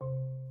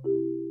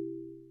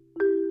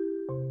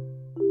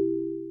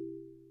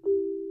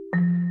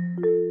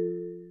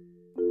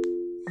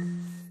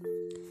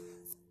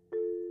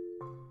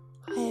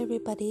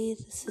everybody,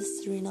 this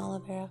is Serena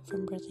Oliveira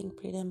from Birthing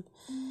Freedom,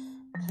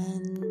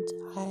 and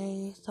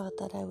I thought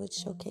that I would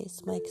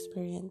showcase my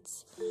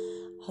experience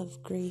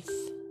of grief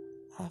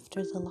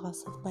after the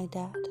loss of my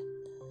dad.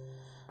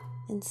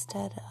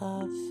 Instead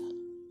of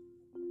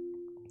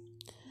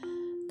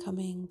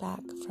coming back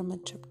from a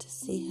trip to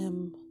see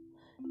him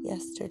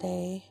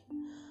yesterday,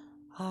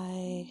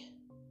 I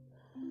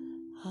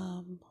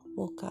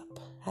woke up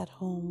at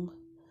home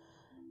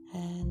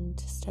and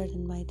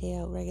started my day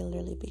out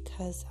regularly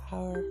because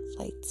our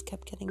flights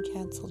kept getting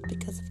canceled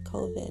because of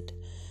COVID.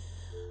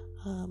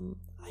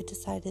 I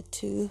decided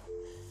to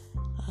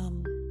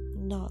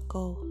not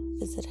go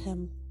visit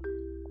him,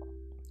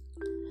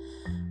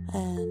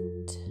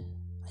 and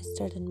I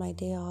started my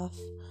day off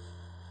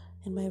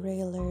in my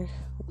regular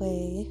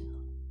way,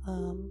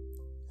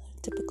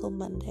 typical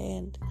Monday,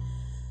 and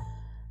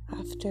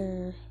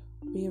after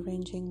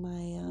rearranging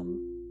my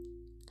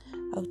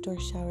outdoor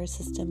shower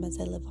system as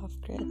I live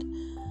off-grid,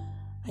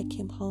 I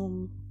came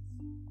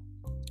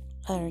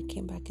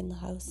back in the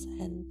house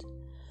and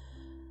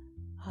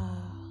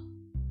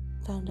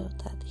found out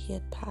that he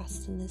had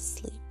passed in his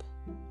sleep.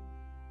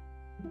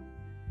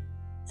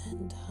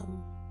 And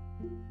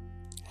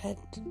I had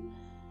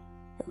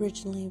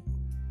originally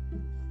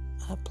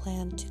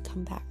planned to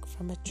come back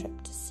from a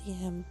trip to see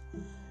him,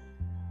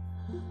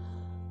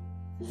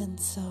 and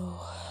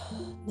so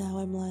now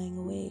I'm lying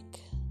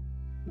awake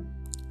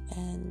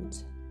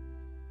and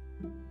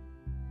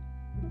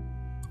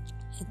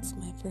it's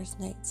my first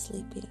night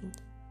sleeping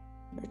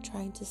or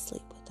trying to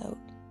sleep without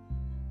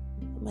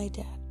my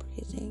dad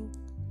breathing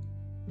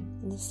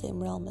in the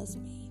same realm as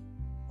me.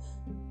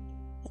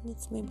 And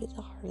it's maybe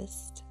the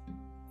hardest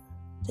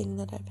thing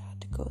that I've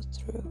had to go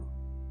through.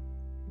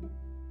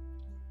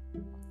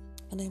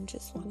 And I'm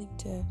just wanting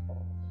to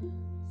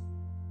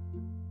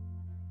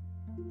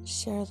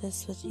share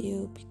this with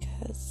you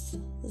because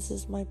this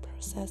is my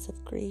process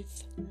of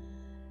grief.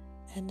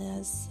 And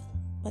as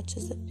much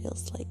as it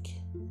feels like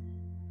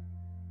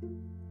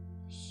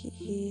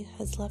he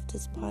has left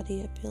his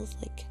body, it feels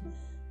like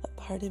a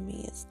part of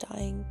me is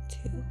dying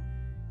too.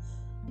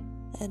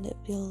 And it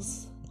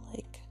feels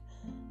like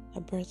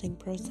a birthing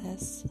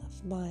process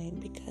of mine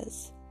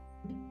because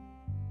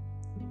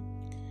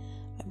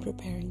I'm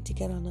preparing to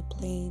get on a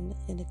plane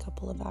in a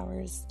couple of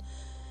hours,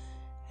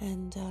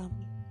 and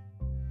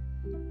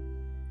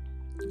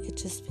it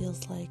just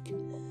feels like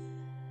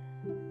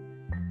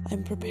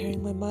I'm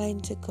preparing my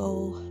mind to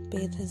go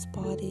bathe his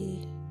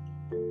body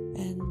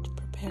and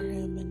prepare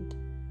him, and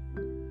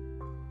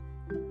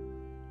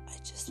I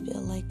just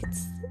feel like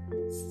it's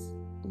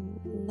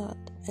not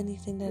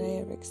anything that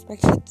I ever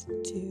expected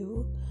to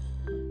do.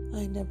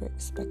 I never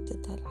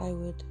expected that I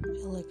would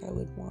feel like I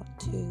would want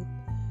to.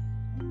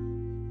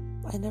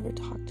 I never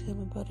talked to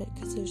him about it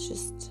because it was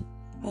just,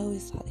 I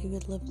always thought he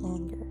would live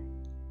longer.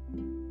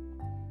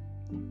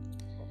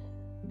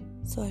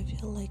 So I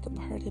feel like a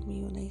part of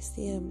me when I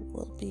see him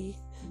will be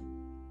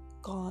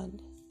gone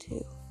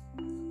too.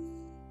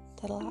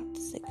 That I'll have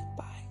to say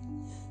goodbye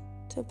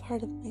to a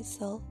part of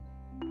myself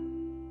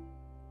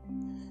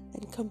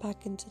and come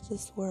back into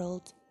this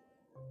world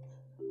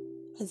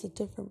as a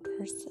different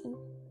person.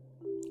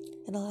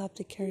 And I'll have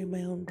to carry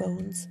my own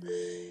bones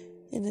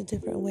in a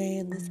different way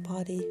in this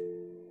body.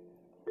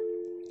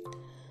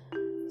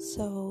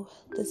 So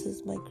this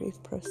is my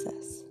grief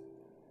process.